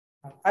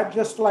I'd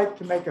just like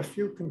to make a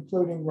few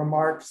concluding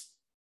remarks.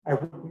 I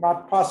would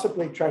not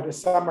possibly try to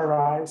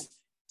summarize.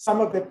 Some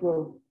of it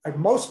will,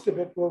 most of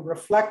it will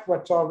reflect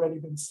what's already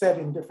been said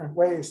in different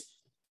ways.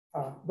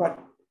 But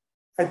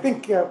I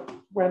think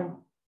when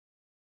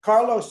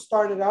Carlos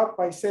started out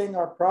by saying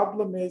our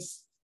problem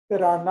is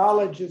that our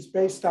knowledge is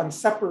based on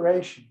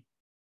separation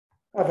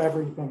of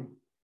everything.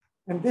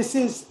 And this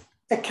is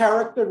a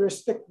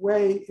characteristic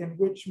way in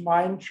which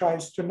mind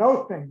tries to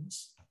know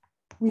things.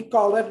 We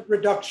call it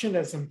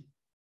reductionism.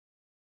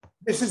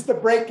 This is the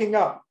breaking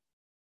up.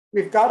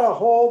 We've got a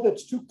whole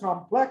that's too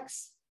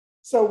complex,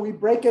 so we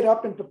break it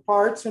up into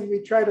parts and we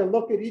try to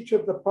look at each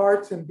of the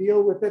parts and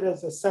deal with it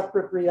as a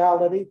separate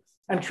reality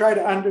and try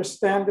to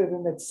understand it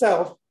in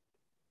itself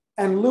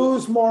and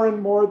lose more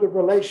and more the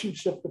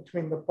relationship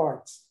between the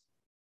parts.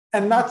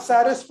 And not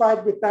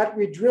satisfied with that,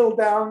 we drill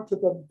down to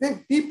the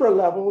big, deeper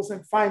levels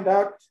and find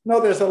out,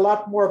 no, there's a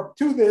lot more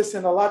to this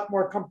and a lot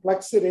more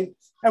complexity.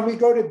 And we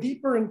go to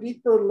deeper and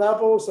deeper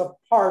levels of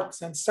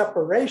parts and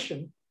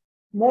separation,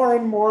 more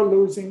and more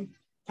losing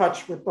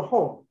touch with the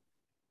whole.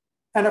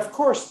 And of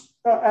course,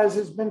 as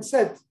has been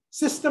said,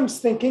 systems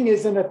thinking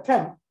is an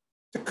attempt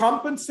to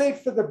compensate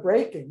for the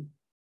breaking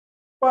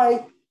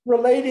by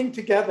relating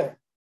together.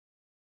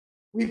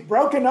 We've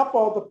broken up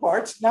all the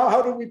parts. Now,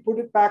 how do we put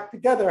it back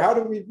together? How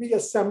do we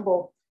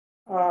reassemble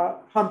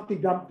Humpty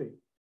Dumpty?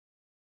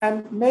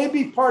 And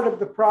maybe part of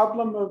the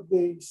problem of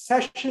the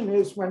session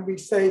is when we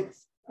say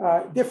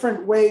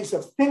different ways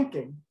of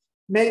thinking,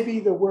 maybe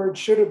the word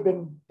should have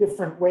been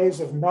different ways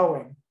of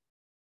knowing.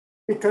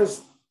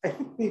 Because I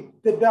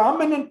think the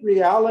dominant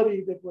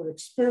reality that we're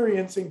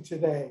experiencing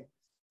today,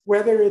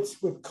 whether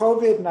it's with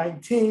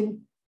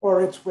COVID-19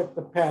 or it's with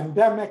the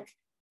pandemic,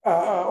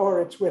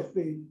 or it's with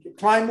the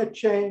climate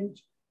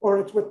change, or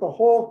it's with the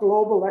whole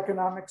global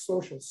economic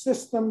social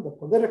system, the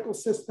political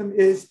system,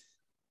 is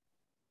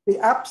the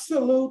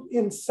absolute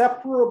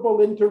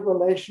inseparable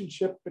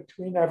interrelationship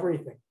between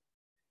everything.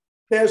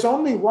 There's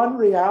only one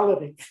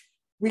reality.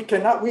 We've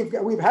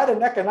had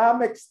an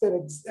economics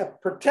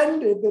that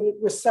pretended that it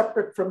was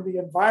separate from the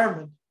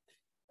environment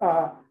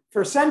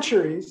for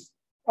centuries,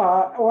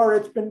 or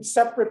it's been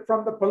separate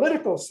from the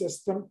political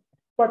system.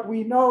 But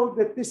we know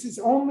that this is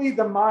only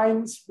the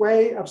mind's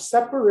way of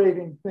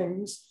separating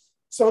things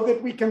so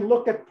that we can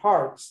look at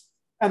parts.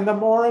 And the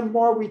more and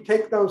more we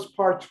take those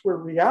parts for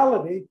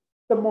reality,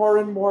 the more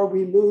and more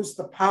we lose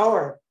the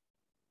power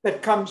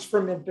that comes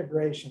from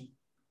integration.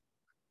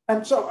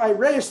 And so I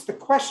raised the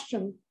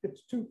question,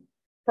 it's too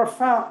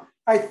profound.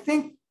 I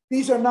think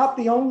these are not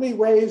the only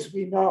ways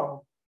we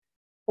know,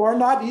 or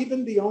not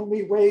even the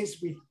only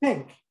ways we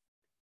think.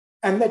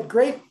 And that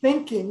great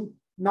thinking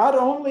not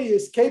only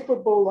is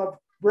capable of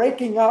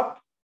breaking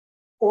up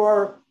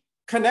or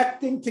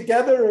connecting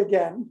together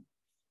again,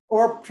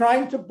 or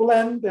trying to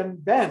blend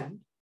and bend,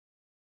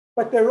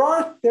 but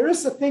there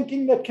is a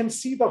thinking that can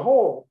see the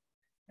whole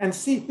and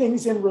see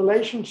things in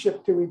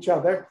relationship to each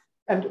other.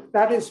 And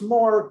that is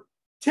more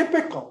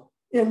typical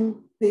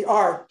in the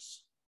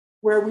arts,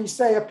 where we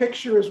say a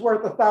picture is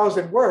worth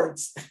 1,000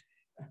 words.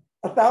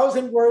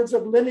 1,000 words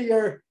of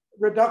linear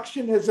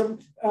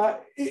reductionism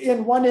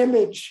in one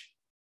image,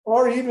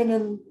 or even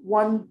in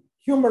one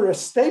humorous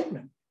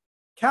statement,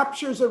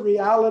 captures a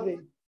reality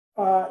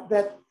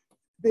that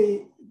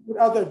the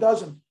other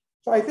doesn't.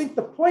 So I think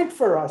the point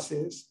for us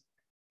is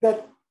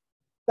that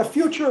the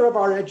future of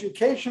our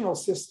educational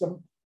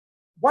system,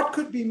 what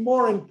could be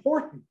more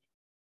important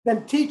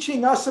than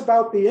teaching us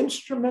about the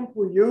instrument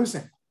we're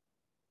using,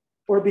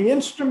 or the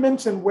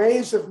instruments and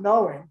ways of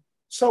knowing,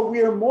 so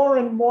we are more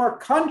and more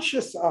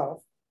conscious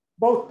of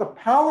both the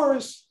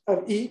powers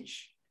of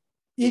each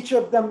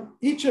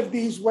of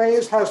these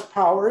ways has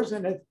powers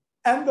in it,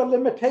 and the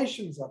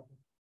limitations of them.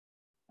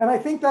 And I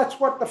think that's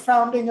what the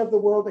founding of the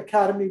World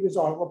Academy was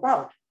all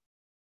about.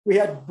 We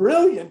had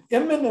brilliant,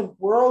 eminent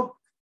world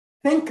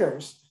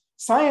thinkers,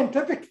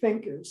 scientific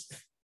thinkers,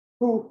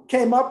 who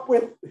came up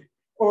with,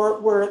 or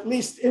were at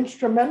least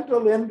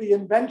instrumental in the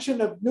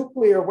invention of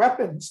nuclear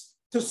weapons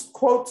to,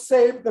 quote,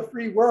 save the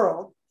free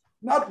world,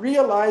 not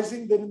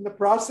realizing that in the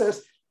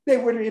process, they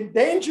would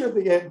endanger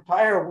the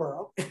entire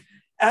world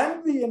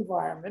and the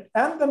environment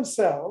and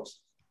themselves.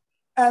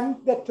 And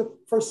that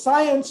for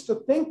science to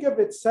think of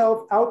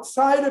itself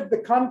outside of the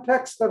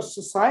context of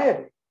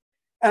society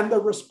and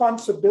the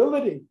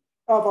responsibility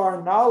of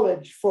our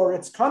knowledge for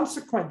its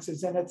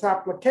consequences and its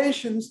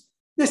applications,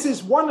 this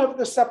is one of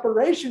the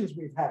separations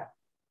we've had,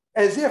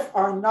 as if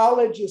our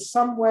knowledge is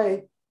some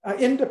way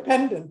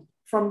independent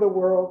from the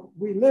world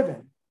we live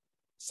in.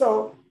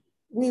 So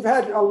we've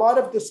had a lot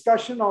of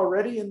discussion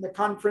already in the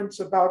conference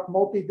about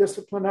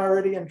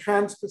multidisciplinarity and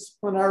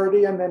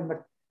transdisciplinarity, and then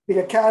the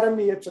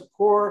academy, it's a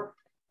core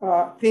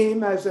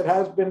theme, as it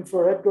has been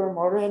for Edgar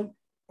Morin.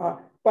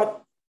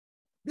 But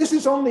this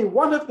is only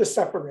one of the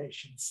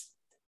separations.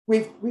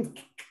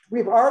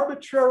 We've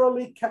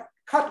arbitrarily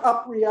cut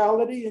up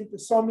reality into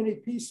so many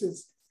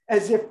pieces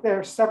as if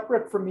they're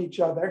separate from each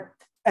other.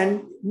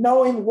 And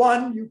knowing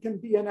one, you can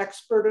be an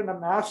expert and a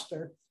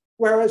master.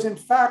 Whereas in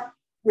fact,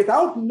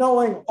 without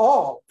knowing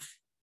all,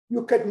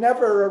 you could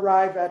never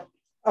arrive at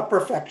a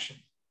perfection.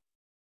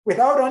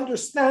 Without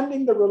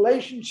understanding the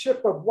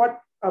relationship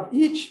of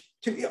each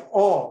to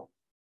all,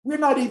 we're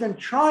not even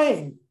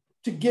trying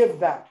to give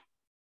that.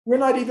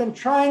 We're not even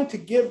trying to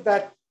give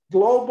that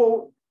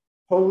global,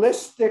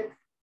 holistic,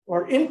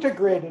 or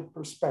integrated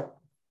perspective.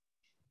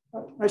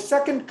 My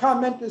second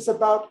comment is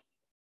about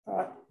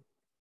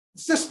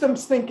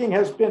systems thinking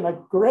has been a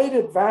great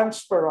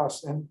advance for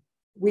us, and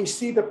we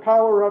see the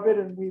power of it,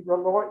 and we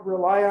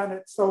rely on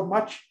it so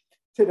much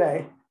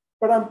today.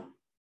 But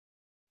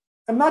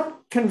I'm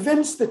not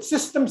convinced that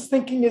systems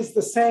thinking is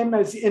the same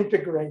as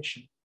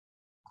integration.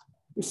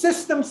 With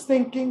systems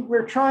thinking,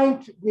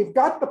 we've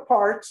got the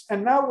parts,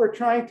 and now we're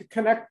trying to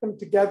connect them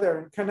together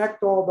and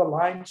connect all the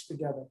lines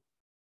together.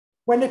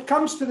 When it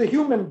comes to the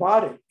human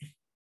body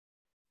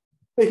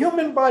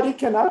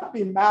cannot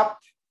be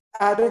mapped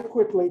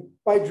adequately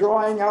by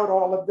drawing out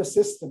all of the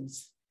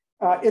systems.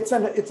 It's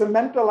a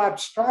mental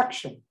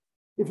abstraction.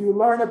 If you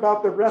learn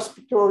about the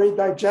respiratory,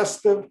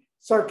 digestive,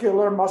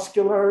 circular,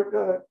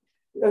 muscular,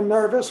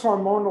 nervous,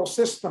 hormonal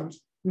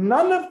systems,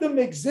 none of them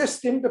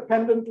exist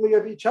independently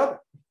of each other.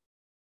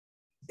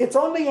 It's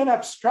only an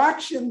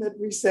abstraction that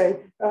we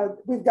say,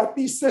 we've got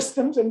these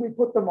systems and we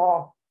put them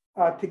all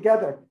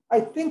together.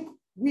 I think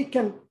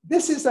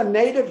this is a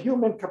native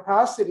human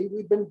capacity.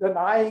 We've been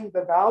denying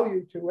the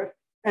value to it.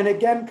 And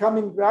again,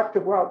 coming back to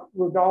what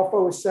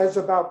Rodolfo says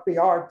about the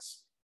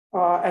arts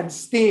and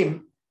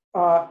STEAM,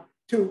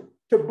 to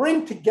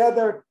bring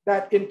together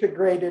that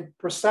integrated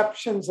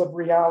perceptions of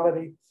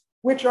reality,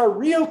 which are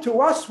real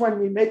to us when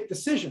we make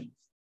decisions.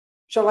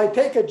 Shall I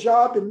take a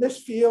job in this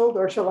field,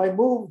 or shall I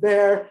move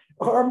there,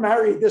 or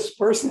marry this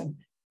person?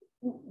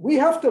 We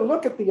have to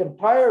look at the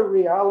entire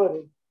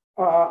reality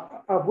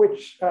of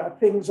which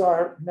things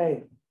are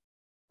made.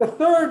 The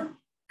third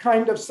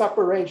kind of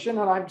separation,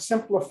 and I'm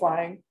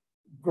simplifying,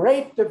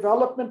 great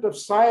development of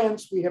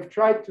science, we have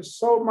tried to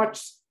so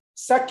much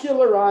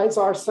secularize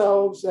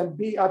ourselves and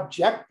be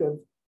objective.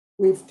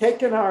 We've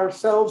taken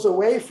ourselves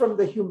away from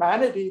the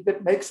humanity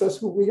that makes us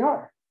who we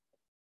are.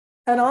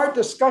 And our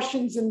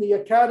discussions in the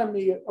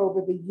academy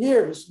over the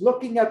years,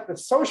 looking at the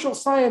social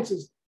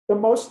sciences, the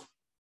most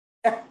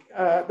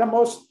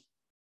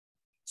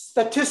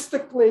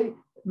statistically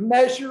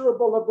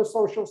measurable of the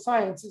social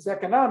sciences,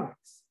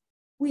 economics.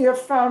 We have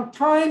found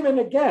time and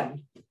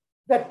again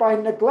that by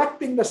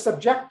neglecting the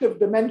subjective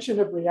dimension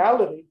of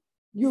reality,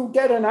 you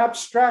get an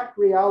abstract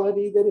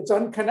reality that is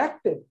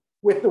unconnected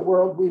with the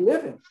world we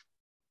live in.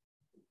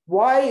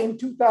 Why in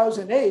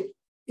 2008,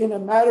 in a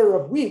matter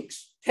of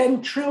weeks,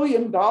 $10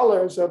 trillion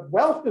of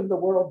wealth in the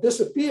world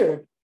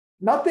disappeared?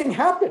 Nothing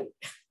happened,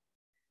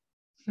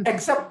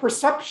 except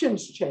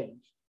perceptions changed.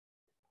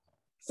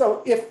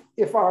 So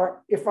if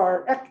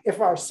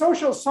our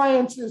social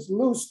sciences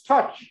lose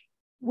touch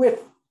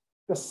with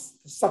the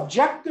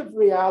subjective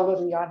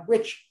reality on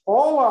which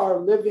all our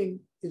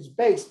living is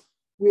based,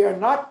 we're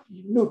not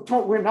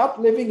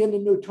living in a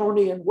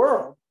Newtonian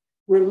world.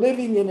 We're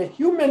living in a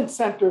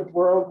human-centered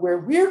world where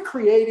we're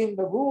creating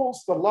the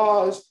rules, the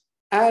laws,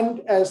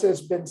 and, as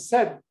has been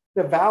said,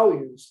 the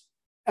values.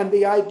 And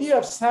the idea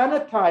of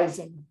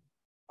sanitizing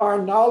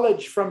our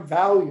knowledge from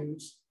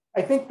values,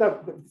 I think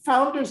the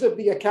founders of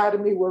the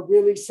academy were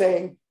really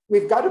saying,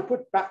 we've got to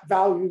put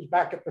values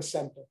back at the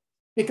center,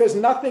 because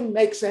nothing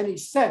makes any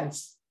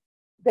sense.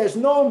 There's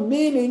no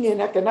meaning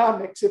in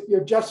economics if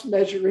you're just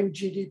measuring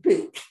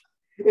GDP,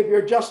 if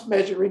you're just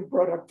measuring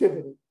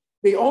productivity.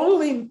 The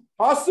only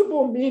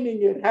possible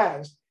meaning it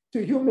has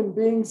to human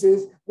beings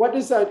is, what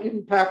does that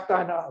impact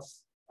on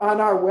us, on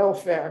our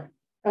welfare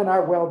and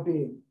our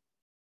well-being?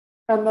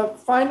 And the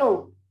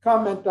final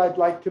comment I'd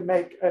like to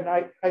make, and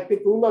I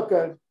think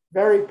Ulrike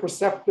very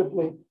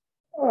perceptively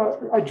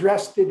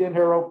addressed it in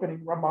her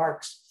opening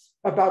remarks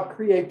about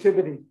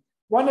creativity.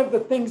 One of the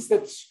things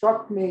that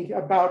struck me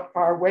about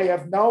our way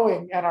of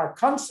knowing and our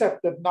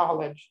concept of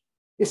knowledge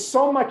is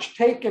so much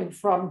taken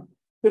from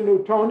the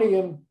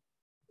Newtonian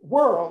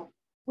world,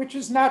 which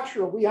is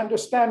natural. We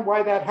understand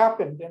why that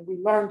happened, and we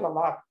learned a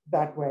lot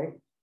that way.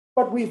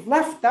 But we've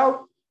left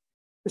out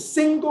the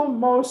single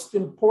most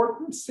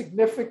important,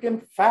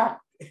 significant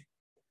fact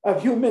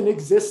of human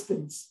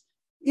existence.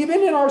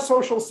 Even in our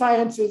social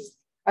sciences,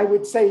 I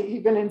would say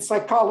even in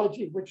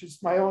psychology, which is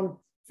my own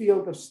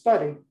field of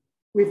study,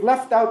 we've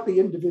left out the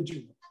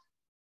individual.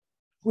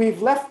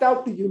 We've left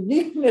out the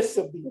uniqueness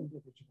of the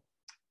individual.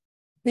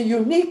 The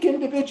unique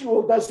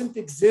individual doesn't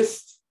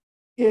exist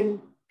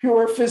in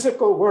pure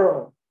physical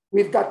world.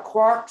 We've got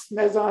quarks,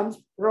 mesons,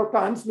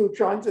 protons,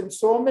 neutrons, and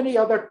so many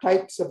other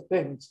types of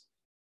things.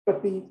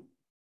 But the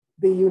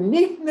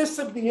uniqueness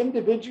of the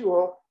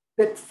individual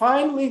that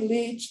finally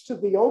leads to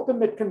the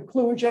ultimate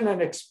conclusion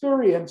and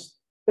experience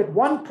that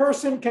one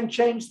person can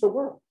change the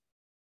world.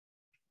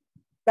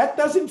 That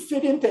doesn't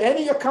fit into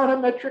any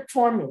econometric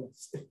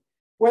formulas.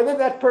 Whether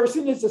that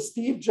person is a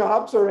Steve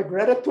Jobs or a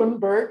Greta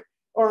Thunberg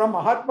or a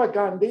Mahatma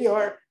Gandhi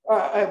or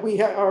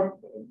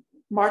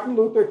Martin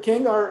Luther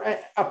King, or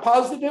a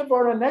positive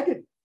or a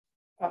negative.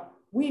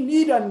 We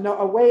need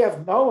a way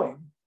of knowing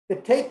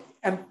that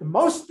And the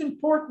most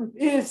important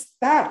is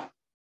that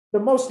the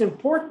most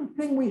important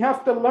thing we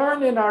have to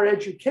learn in our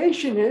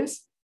education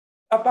is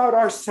about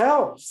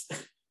ourselves,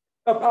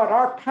 about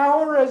our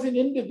power as an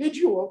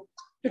individual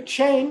to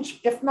change,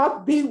 if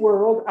not the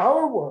world,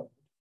 our world,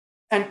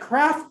 and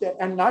craft it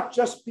and not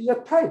just be a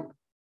type.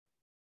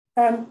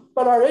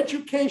 But our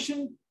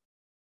education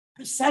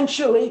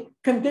essentially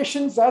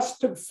conditions us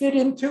to fit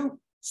into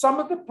some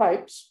of the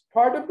pipes,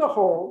 part of the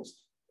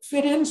holes,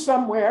 fit in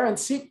somewhere and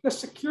seek the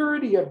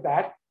security of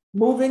that,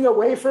 moving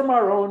away from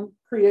our own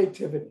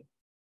creativity.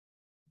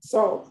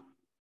 So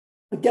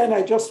again,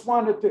 I just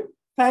wanted to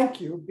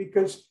thank you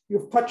because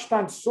you've touched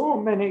on so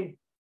many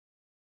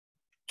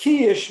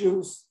key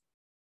issues.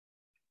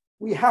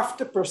 We have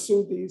to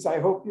pursue these,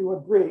 I hope you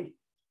agree,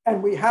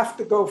 and we have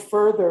to go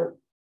further,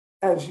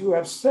 as you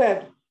have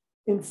said,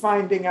 in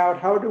finding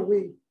out how do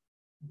we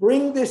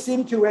bring this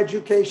into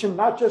education,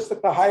 not just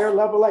at the higher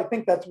level. I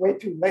think that's way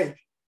too late,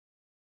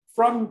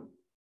 from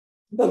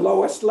the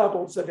lowest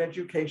levels of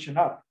education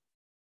up,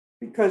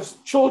 because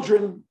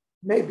children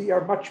maybe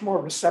are much more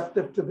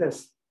receptive to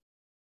this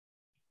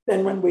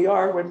than when we've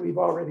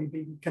already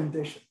been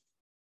conditioned.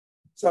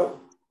 So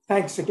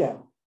thanks again.